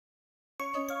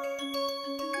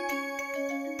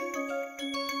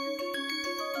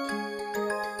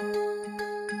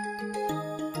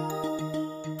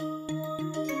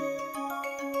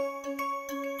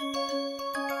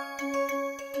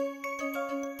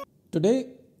Today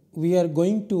we are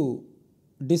going to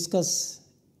discuss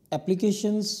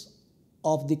applications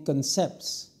of the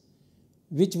concepts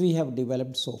which we have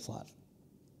developed so far.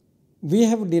 We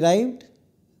have derived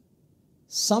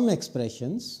some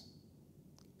expressions,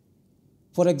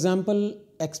 for example,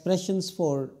 expressions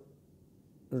for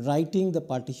writing the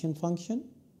partition function,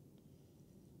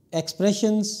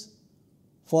 expressions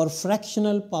for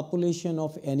fractional population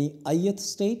of any ith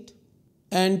state,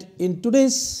 and in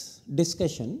today's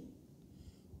discussion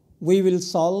we will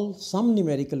solve some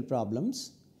numerical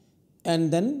problems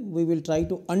and then we will try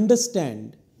to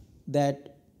understand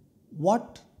that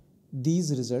what these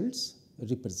results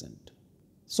represent.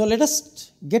 So let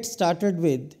us get started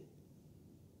with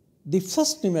the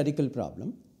first numerical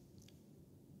problem.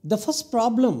 The first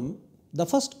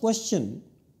question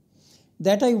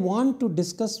that I want to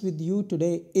discuss with you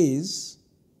today is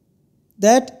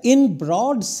that in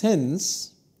broad sense,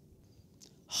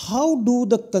 how do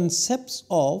the concepts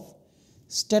of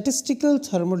statistical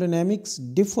thermodynamics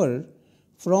differ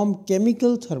from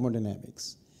chemical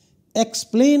thermodynamics?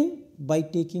 Explain by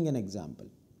taking an example.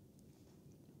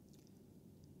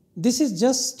 This is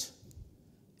just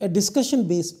a discussion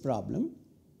based problem.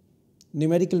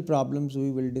 Numerical problems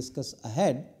we will discuss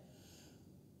ahead.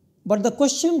 But the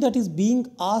question that is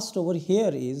being asked over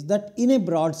here is that in a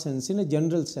broad sense, in a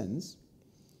general sense,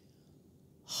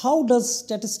 how does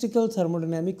statistical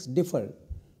thermodynamics differ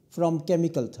from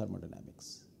chemical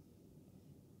thermodynamics?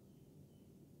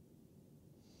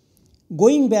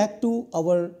 Going back to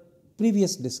our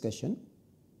previous discussion,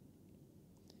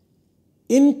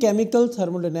 in chemical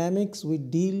thermodynamics we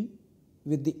deal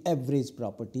with the average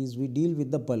properties, we deal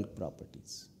with the bulk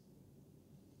properties.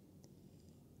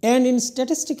 And in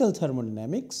statistical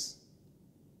thermodynamics,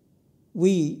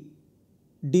 we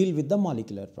deal with the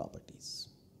molecular properties.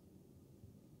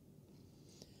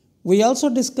 We also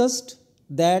discussed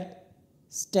that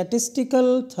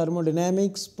statistical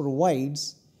thermodynamics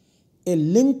provides a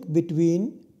link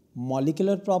between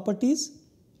molecular properties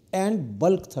and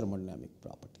bulk thermodynamic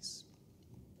properties.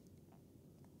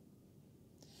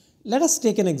 Let us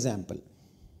take an example.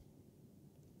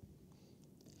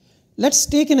 Let's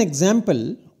take an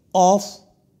example of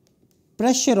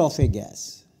pressure of a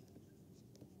gas.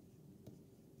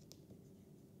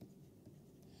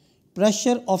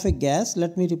 Pressure of a gas,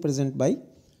 let me represent by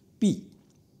P.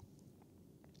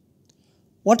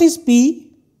 What is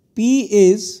P? P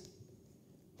is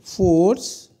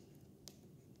force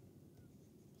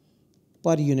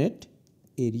per unit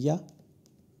area.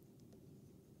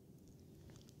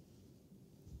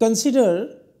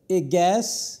 Consider a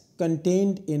gas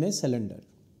contained in a cylinder.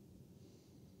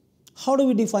 How do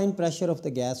we define pressure of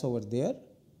the gas over there?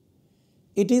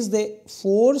 It is the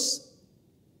force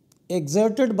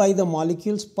exerted by the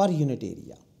molecules per unit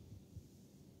area.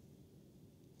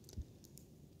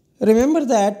 Remember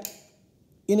that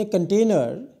in a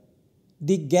container,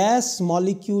 the gas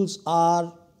molecules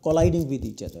are colliding with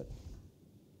each other.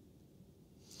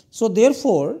 So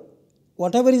therefore,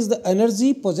 whatever is the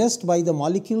energy possessed by the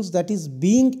molecules that is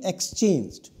being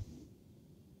exchanged,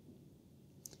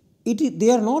 they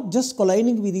are not just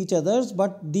colliding with each other,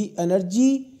 but the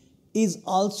energy is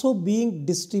also being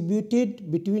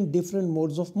distributed between different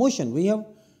modes of motion. We have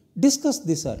discussed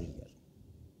this earlier.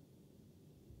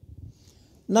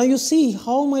 Now you see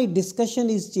how my discussion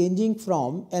is changing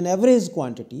from an average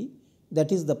quantity,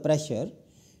 that is the pressure,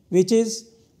 which is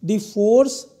the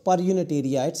force per unit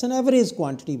area. It's an average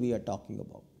quantity we are talking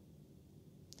about.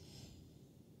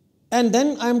 And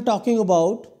then I am talking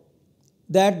about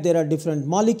that there are different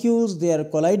molecules, they are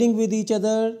colliding with each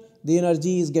other, the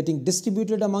energy is getting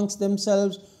distributed amongst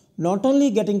themselves, not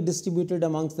only getting distributed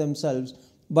amongst themselves,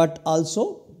 but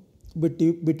also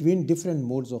between different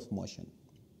modes of motion.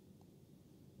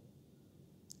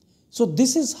 So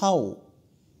this is how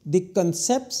the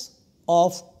concepts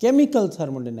of chemical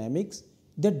thermodynamics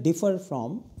that differ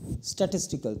from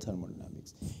statistical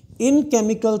thermodynamics. In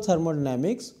chemical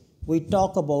thermodynamics, we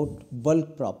talk about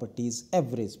bulk properties,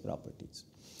 average properties.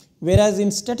 Whereas in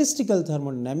statistical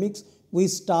thermodynamics, we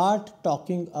start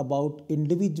talking about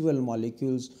individual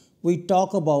molecules. We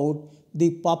talk about the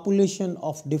population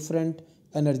of different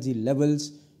energy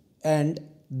levels, and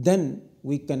then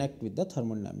we connect with the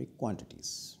thermodynamic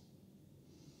quantities.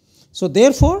 So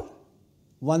therefore,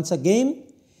 once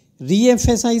again,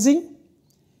 re-emphasizing,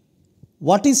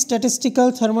 what is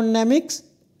statistical thermodynamics?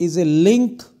 Is a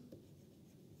link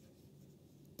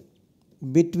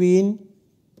between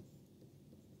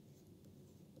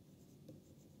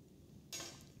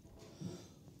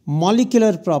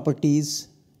molecular properties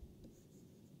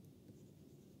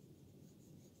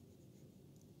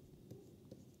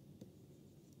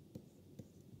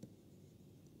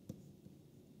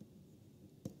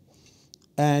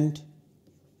and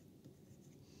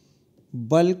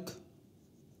bulk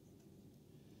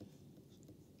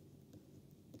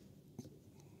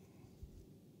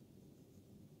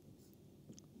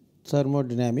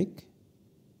thermodynamic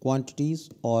quantities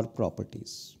or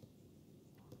properties.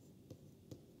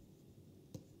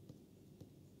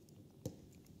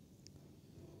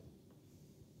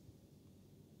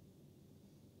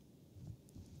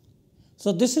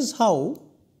 So this is how,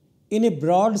 in a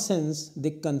broad sense,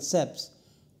 the concepts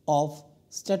of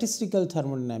statistical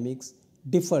thermodynamics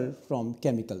differ from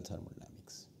chemical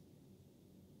thermodynamics.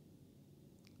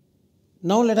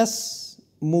 Now let us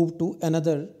move to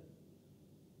another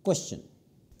question.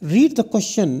 Read the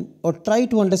question or try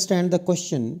to understand the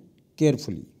question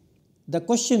carefully. The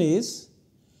question is,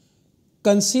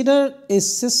 consider a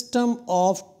system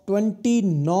of 20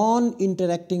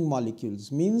 non-interacting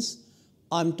molecules, means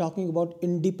I am talking about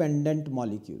independent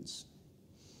molecules,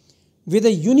 with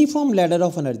a uniform ladder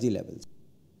of energy levels,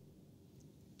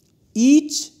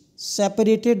 each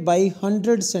separated by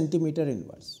 100 centimeter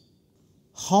inverse.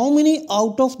 How many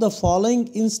out of the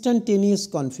following instantaneous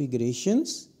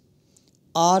configurations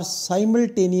are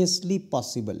simultaneously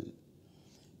possible?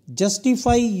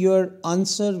 Justify your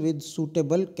answer with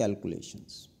suitable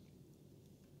calculations.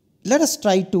 Let us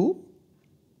try to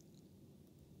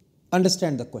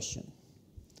understand the question.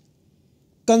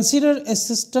 Consider a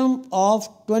system of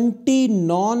 20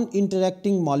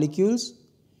 non-interacting molecules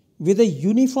with a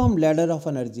uniform ladder of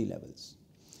energy levels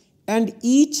and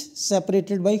each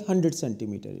separated by 100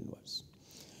 centimeter inverse.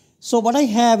 So what I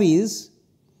have is,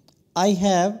 I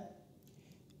have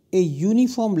a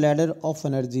uniform ladder of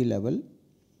energy level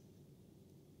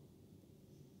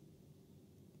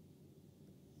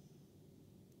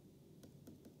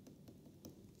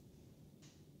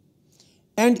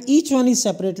and each one is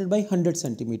separated by 100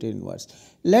 centimeter inverse.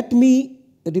 Let me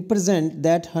represent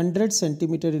that 100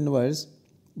 centimeter inverse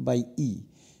by E.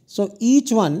 So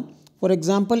each one, for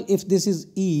example, if this is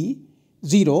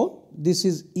E0, this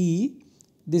is E,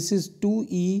 this is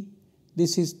 2E,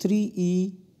 this is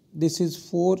 3E, this is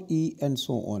 4E, and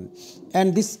so on.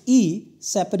 And this E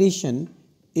separation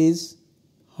is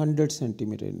 100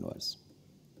 centimeter inverse.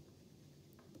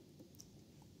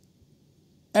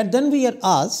 And then we are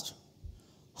asked,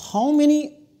 how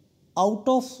many out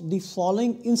of the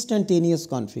following instantaneous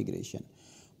configuration?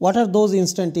 What are those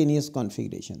instantaneous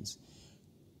configurations?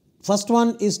 First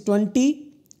one is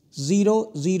 20,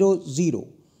 0, 0, 0.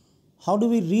 How do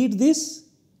we read this?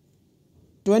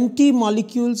 20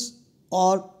 molecules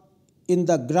are in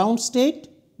the ground state,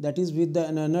 that is with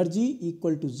an energy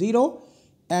equal to 0,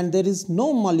 and there is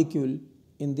no molecule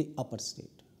in the upper state.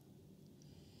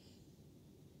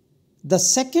 The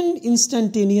second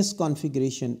instantaneous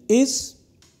configuration is,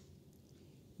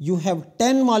 you have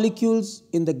 10 molecules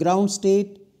in the ground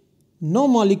state, no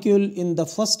molecule in the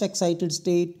first excited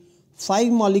state,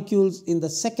 5 molecules in the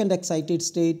second excited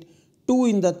state, 2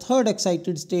 in the third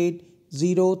excited state,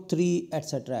 0, 3,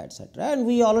 etc., etc. And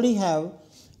we already have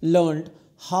learned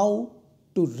how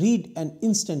to read an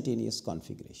instantaneous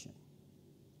configuration.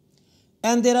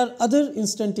 And there are other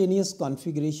instantaneous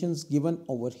configurations given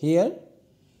over here,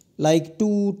 like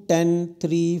 2, 10,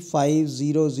 3, 5,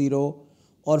 0, 0,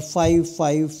 or 5,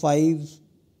 5, 5,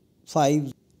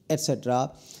 5,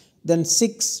 etc. Then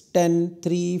 6, 10,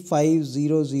 3, 5,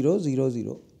 0, 0, 0,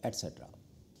 0, etc.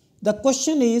 The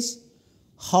question is,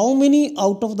 how many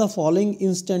out of the following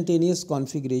instantaneous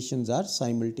configurations are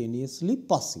simultaneously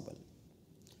possible?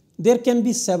 There can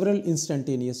be several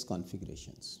instantaneous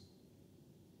configurations.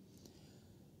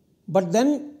 But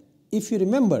then, if you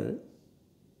remember,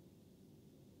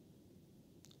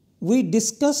 we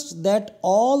discussed that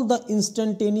all the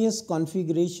instantaneous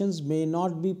configurations may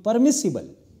not be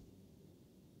permissible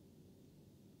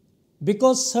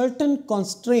because certain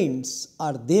constraints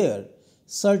are there,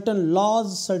 certain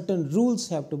laws, certain rules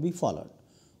have to be followed.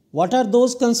 What are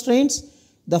those constraints?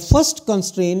 The first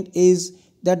constraint is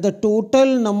that the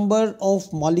total number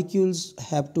of molecules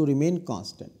have to remain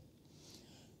constant.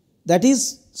 That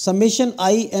is, summation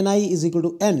I Ni is equal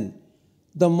to N.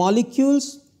 The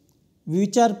molecules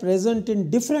which are present in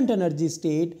different energy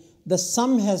state, the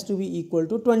sum has to be equal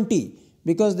to 20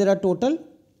 because there are total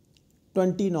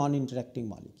 20 non-interacting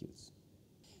molecules.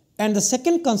 And the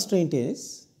second constraint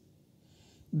is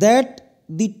that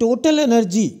the total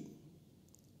energy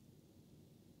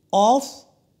of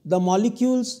the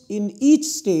molecules in each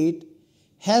state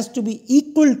has to be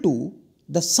equal to,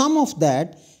 the sum of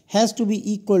that has to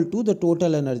be equal to the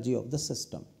total energy of the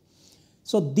system.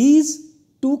 So these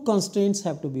two constraints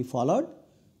have to be followed.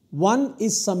 One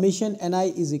is summation Ni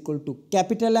is equal to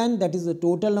capital N, that is the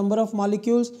total number of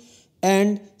molecules,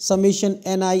 and summation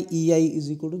Ni Ei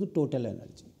is equal to the total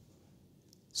energy.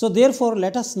 So therefore,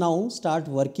 let us now start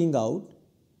working out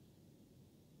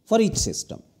for each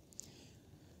system.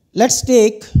 Let's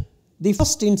take the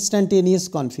first instantaneous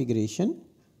configuration.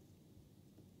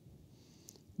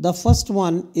 The first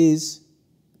one is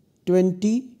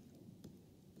 20,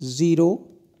 0,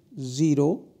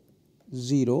 0,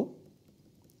 0,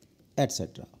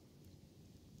 etc.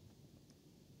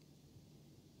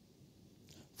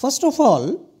 First of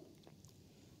all,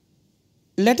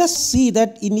 let us see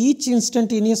that in each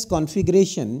instantaneous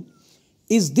configuration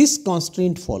is this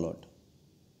constraint followed.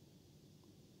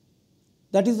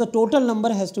 That is, the total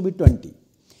number has to be 20.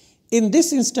 In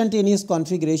this instantaneous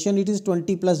configuration, it is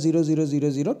 20 plus 0, 0, 0,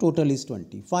 0, total is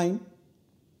 20. Fine.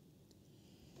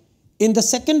 In the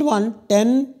second one,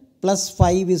 10 plus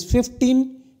 5 is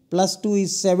 15, plus 2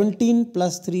 is 17,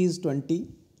 plus 3 is 20.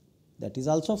 That is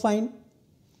also fine.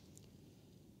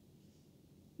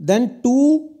 Then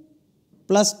 2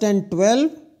 plus 10,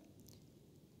 12.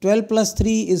 12 plus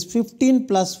 3 is 15,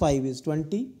 plus 5 is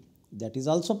 20. That is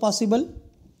also possible.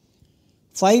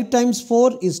 5 times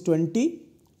 4 is 20.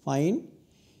 Fine.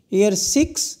 Here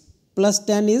 6 plus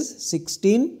 10 is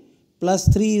 16, plus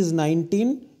 3 is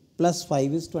 19, plus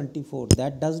 5 is 24.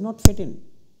 That does not fit in,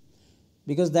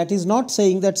 because that is not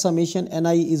saying that summation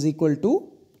Ni is equal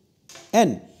to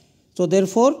n. So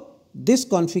therefore, this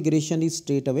configuration is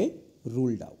straight away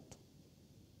ruled out.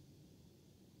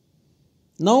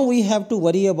 Now we have to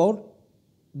worry about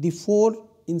the 4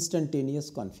 instantaneous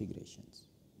configurations.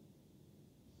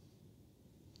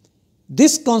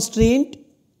 This constraint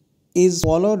is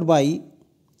followed by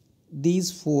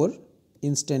these 4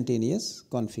 instantaneous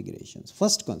configurations.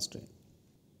 First constraint.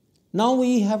 Now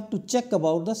we have to check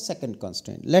about the second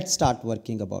constraint. Let's start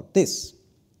working about this.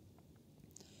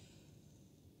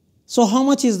 So how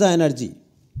much is the energy?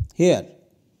 Here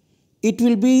it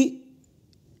will be,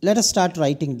 let us start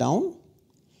writing down.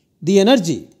 The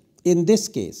energy in this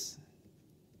case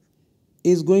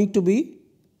is going to be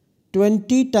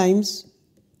 20 times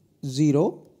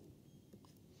 0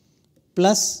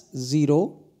 plus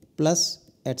 0 plus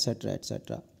etc.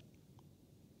 etc.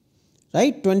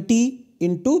 Right? 20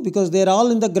 into, because they are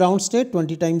all in the ground state,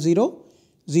 20 times 0,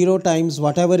 0 times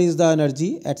whatever is the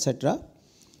energy, etc.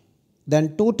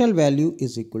 Then total value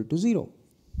is equal to 0.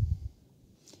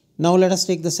 Now let us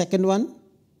take the second one.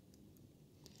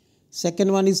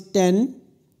 Second one is 10,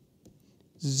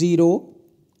 0,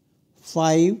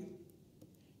 5,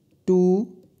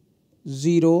 2,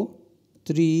 0,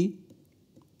 3,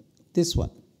 this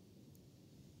one.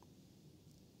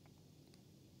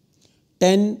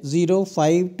 10, 0,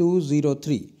 5, 2, 0,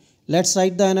 3. Let's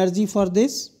write the energy for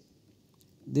this.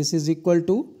 This is equal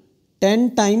to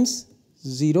 10 times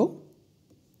 0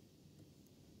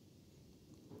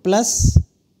 plus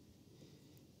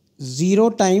 0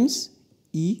 times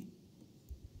E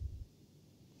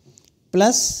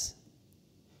plus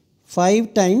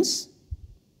 5 times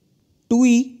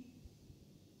 2E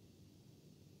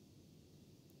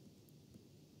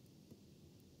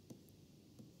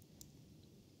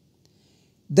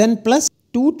then plus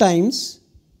 2 times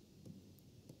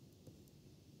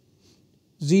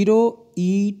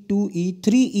 0E, 2E,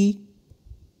 3E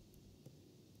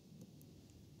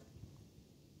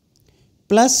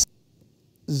plus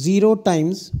 0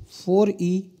 times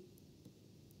 4E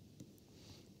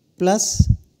plus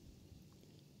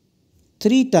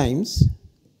 3 times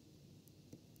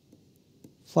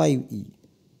 5E.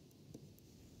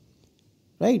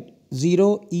 Right?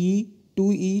 0E,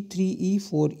 2E, 3E,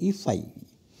 4E, 5E.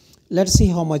 Let's see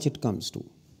how much it comes to.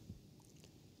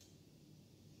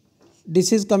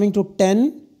 This is coming to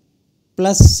 10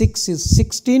 plus 6 is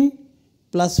 16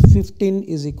 plus 15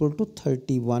 is equal to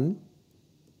 31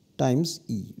 times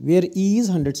E, where E is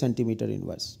 100 centimeter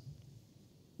inverse.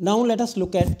 Now let us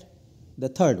look at the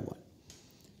third one.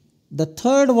 The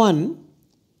third one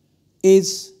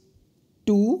is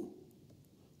 2,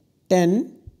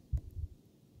 10,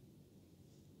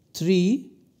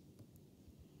 3,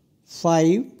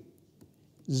 5,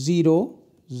 0,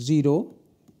 0,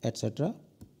 etc.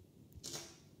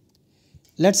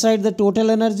 Let's write the total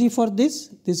energy for this.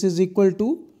 This is equal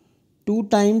to 2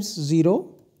 times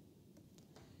 0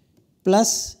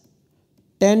 plus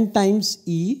 10 times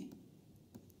E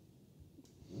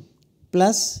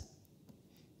plus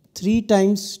 3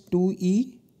 times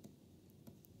 2E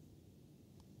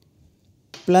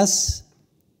plus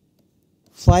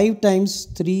 5 times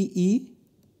 3E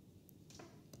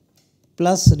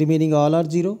plus remaining all are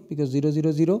 0 because 0,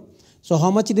 0, 0. So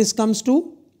how much this comes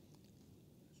to?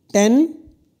 10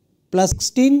 plus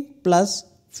 16 plus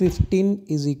 15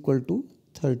 is equal to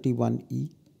 31E.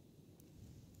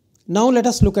 Now let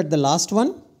us look at the last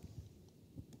one.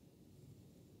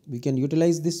 We can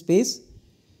utilize this space.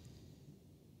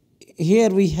 Here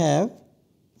we have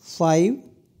 5,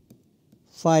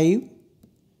 5,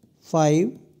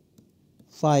 5,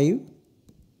 5.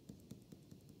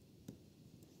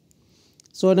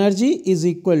 So energy is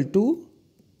equal to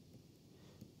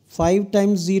 5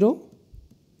 times 0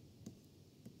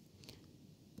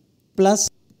 plus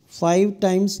 5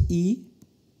 times E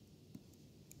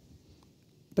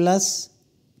plus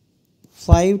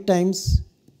 5 times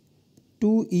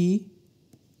 2E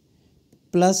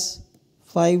plus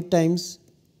 5 times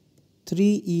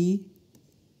 3E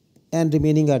and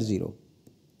remaining are 0.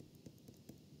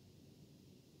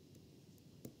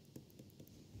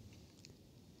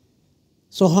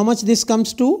 So how much this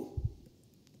comes to?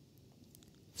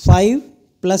 5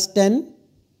 plus 10,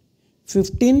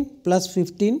 15 plus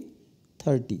 15,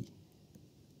 30.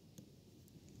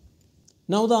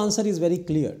 Now the answer is very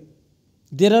clear.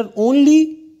 There are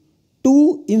only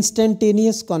two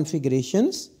instantaneous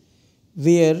configurations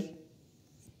where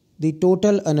the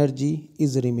total energy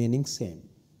is remaining same.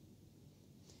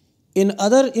 In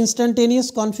other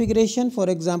instantaneous configuration, for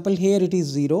example, here it is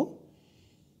 0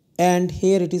 and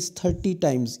here it is 30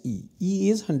 times E. E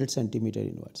is 100 centimeter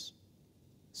inverse.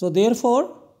 So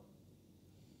therefore,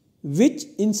 which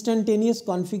instantaneous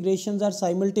configurations are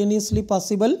simultaneously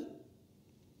possible?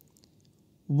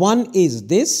 One is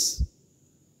this,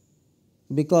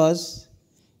 because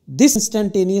this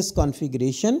instantaneous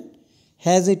configuration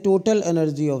has a total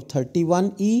energy of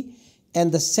 31 E, and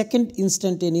the second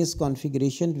instantaneous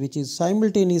configuration which is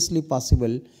simultaneously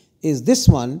possible is this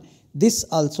one. This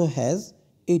also has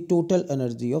a total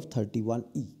energy of 31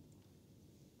 E.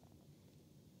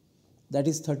 That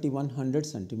is 3100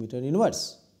 centimeter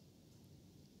inverse.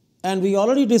 And we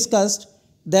already discussed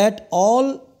that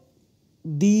all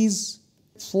these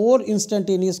 4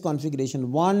 instantaneous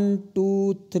configuration, 1,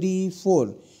 2, 3,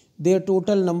 4, their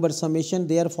total number summation,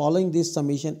 they are following this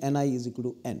summation Ni is equal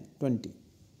to N, 20.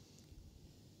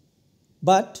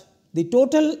 But the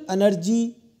total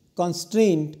energy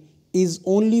constraint is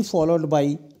only followed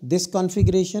by this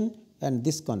configuration and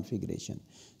this configuration.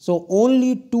 So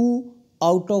only 2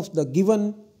 out of the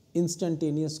given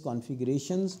instantaneous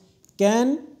configurations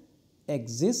can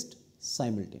exist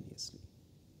simultaneously.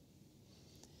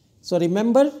 So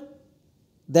remember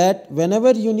that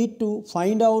whenever you need to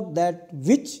find out that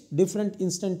which different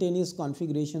instantaneous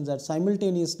configurations are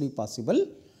simultaneously possible,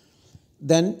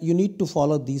 then you need to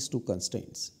follow these 2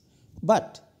 constraints.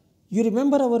 But you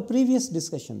remember our previous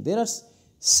discussion, there are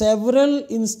several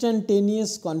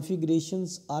instantaneous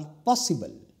configurations are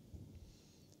possible,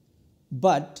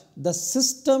 but the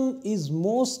system is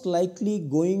most likely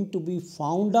going to be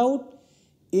found out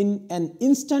in an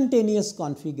instantaneous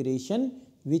configuration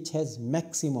which has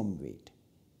maximum weight.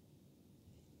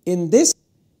 In this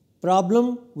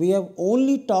problem, we have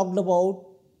only talked about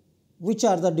which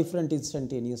are the different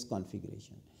instantaneous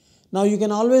configuration. Now you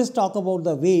can always talk about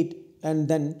the weight and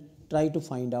then try to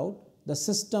find out. The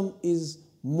system is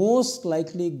most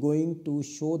likely going to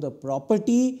show the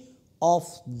property of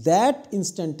that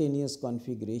instantaneous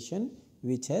configuration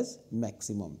which has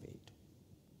maximum weight.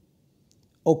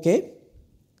 Okay.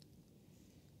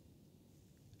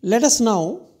 Let us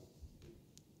now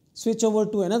switch over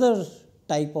to another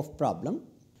type of problem.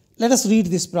 Let us read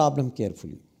this problem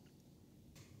carefully.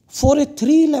 For a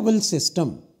 3-level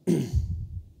system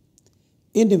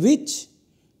in which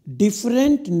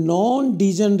different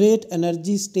non-degenerate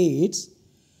energy states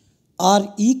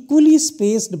are equally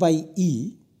spaced by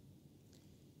E,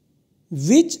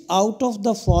 which out of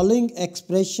the following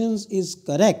expressions is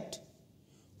correct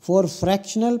for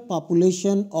fractional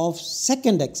population of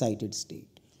second excited state?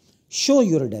 Show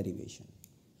your derivation.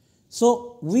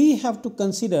 So we have to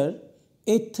consider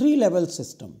a 3-level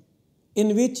system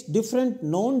in which different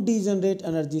non-degenerate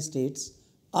energy states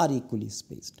are equally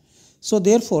spaced. So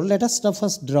therefore, let us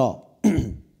first draw.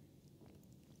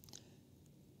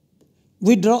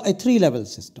 We draw a 3-level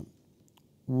system.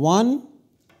 1,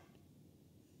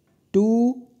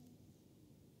 2,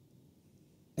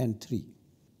 and 3.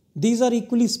 These are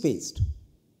equally spaced.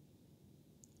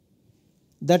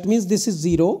 That means this is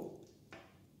 0,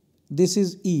 this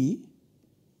is E,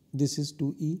 this is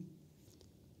 2E.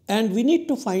 And we need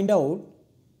to find out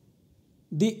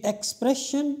the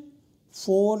expression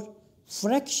for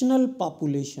fractional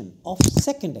population of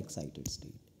second excited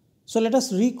state. So let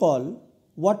us recall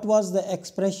what was the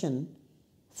expression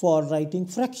for writing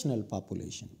fractional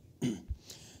population.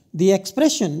 The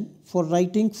expression for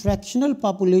writing fractional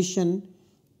population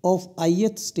of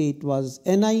ith state was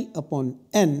Ni upon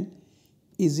N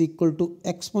is equal to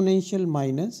exponential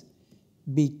minus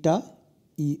beta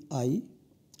EI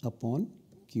upon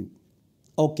Q.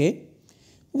 Okay,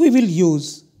 we will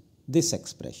use this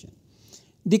expression.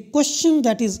 The question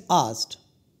that is asked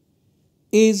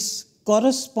is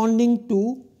corresponding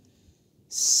to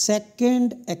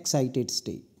second excited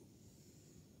state.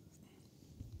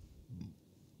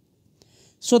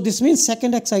 So this means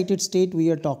second excited state, we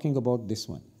are talking about this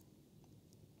one.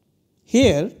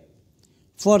 Here,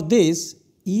 for this,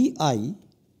 EI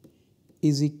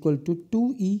is equal to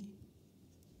 2E.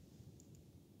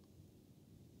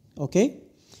 Okay,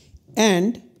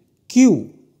 and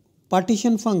Q,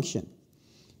 partition function,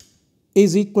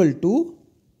 is equal to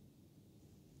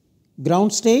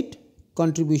ground state,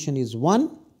 contribution is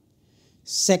 1,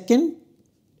 second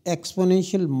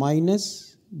exponential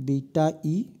minus beta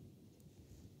E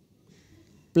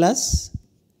plus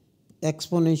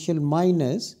exponential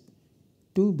minus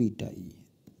 2 beta E.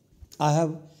 I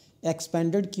have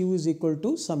expanded Q is equal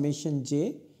to summation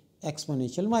j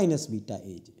exponential minus beta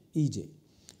Ej.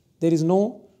 There is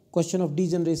no question of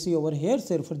degeneracy over here,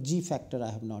 therefore G factor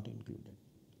I have not included.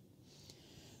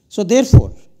 So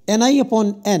therefore, Ni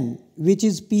upon N, which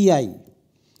is Pi,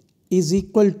 is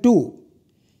equal to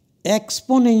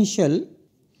exponential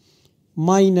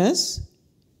minus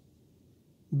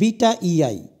beta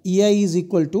Ei. Ei is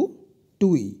equal to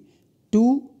 2E,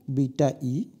 2 beta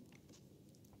E,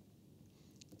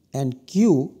 and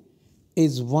Q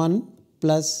is 1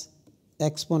 plus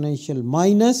exponential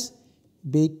minus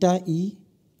beta E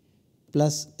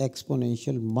plus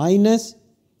exponential minus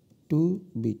 2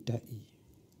 beta E.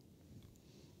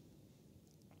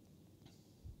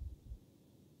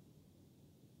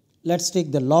 Let's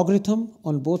take the logarithm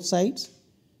on both sides.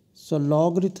 So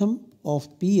logarithm of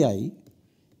Pi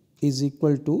is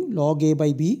equal to log A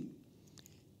by B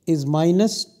is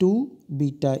minus 2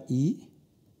 beta E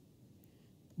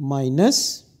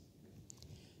minus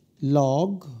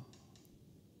log,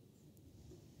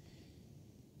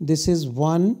 this is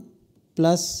 1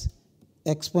 plus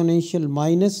exponential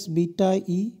minus beta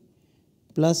E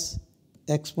plus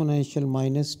exponential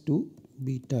minus 2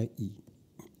 beta E.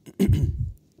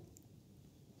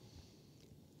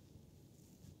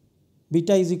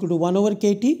 Beta is equal to 1 over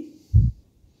kt.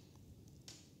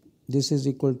 This is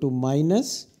equal to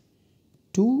minus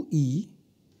 2E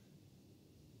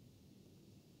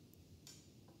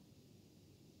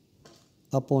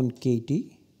upon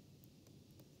kt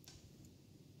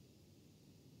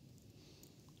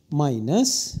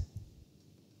minus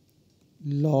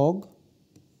log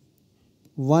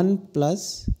 1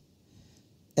 plus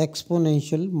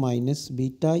exponential minus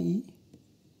beta E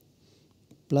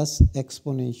plus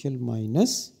exponential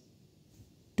minus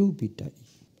 2 beta E.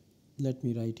 Let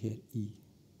me write here E.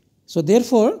 So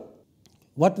therefore,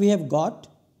 what we have got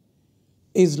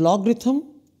is logarithm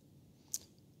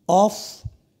of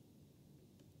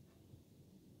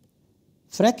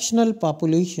fractional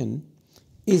population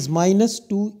is minus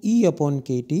 2E upon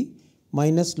kt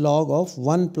minus log of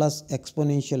 1 plus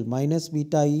exponential minus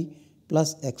beta E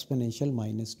plus exponential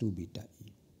minus 2 beta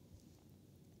E.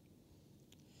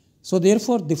 So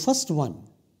therefore, the first one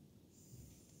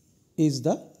is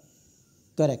the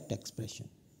correct expression.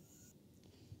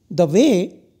 The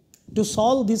way to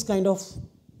solve these kind of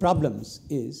problems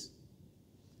is,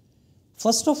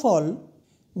 first of all,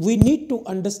 we need to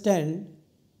understand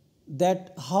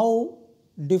that how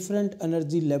different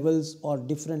energy levels or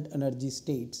different energy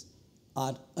states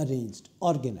are arranged,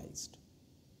 organized.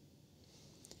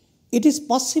 It is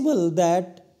possible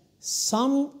that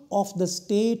some of the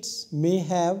states may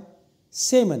have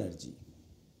same energy,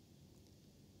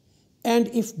 and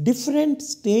if different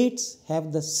states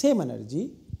have the same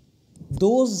energy,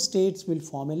 those states will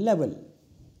form a level.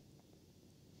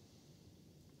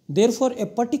 Therefore, a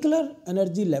particular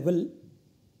energy level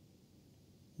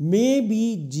may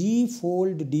be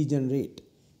G-fold degenerate.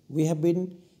 We have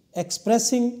been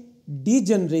expressing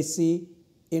degeneracy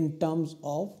in terms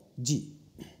of G.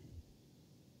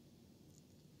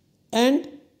 And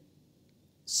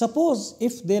suppose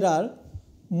if there are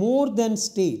more than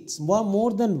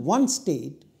one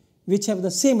state which have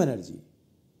the same energy,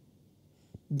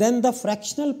 then the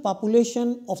fractional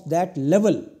population of that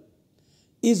level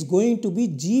is going to be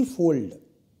G-fold,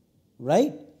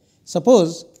 right?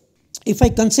 Suppose if I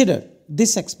consider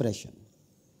this expression,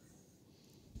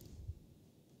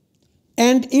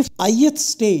 and if ith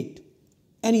state,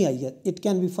 any ith, it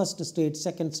can be first state,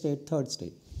 second state, third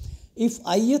state, if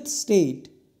ith state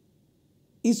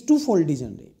is twofold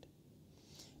degenerate,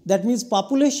 that means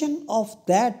population of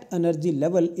that energy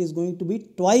level is going to be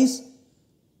twice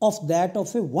of that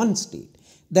of a one state.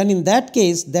 Then in that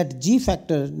case, that G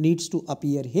factor needs to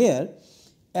appear here,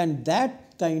 and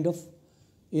that kind of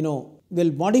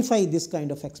will modify this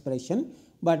kind of expression,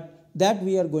 but that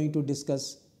we are going to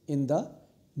discuss in the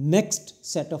next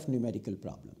set of numerical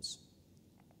problems.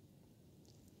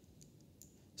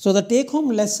 So the take home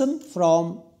lesson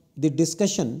from the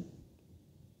discussion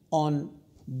on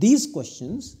these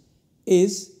questions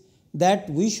is that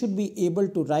we should be able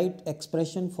to write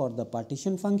expression for the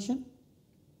partition function.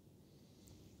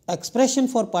 Expression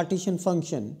for partition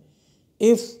function,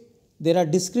 if there are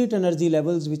discrete energy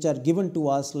levels which are given to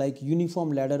us like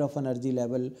uniform ladder of energy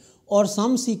level or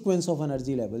some sequence of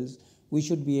energy levels, we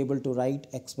should be able to write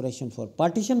expression for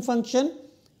partition function,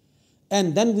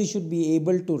 and then we should be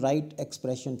able to write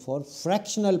expression for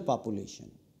fractional population.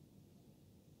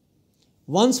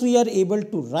 Once we are able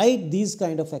to write these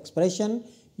kind of expression,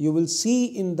 you will see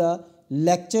in the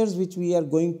lectures which we are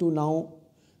going to now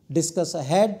discuss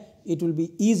ahead, it will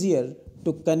be easier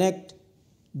to connect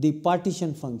the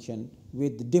partition function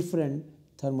with different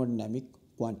thermodynamic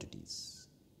quantities.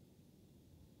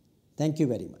 Thank you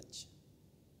very much.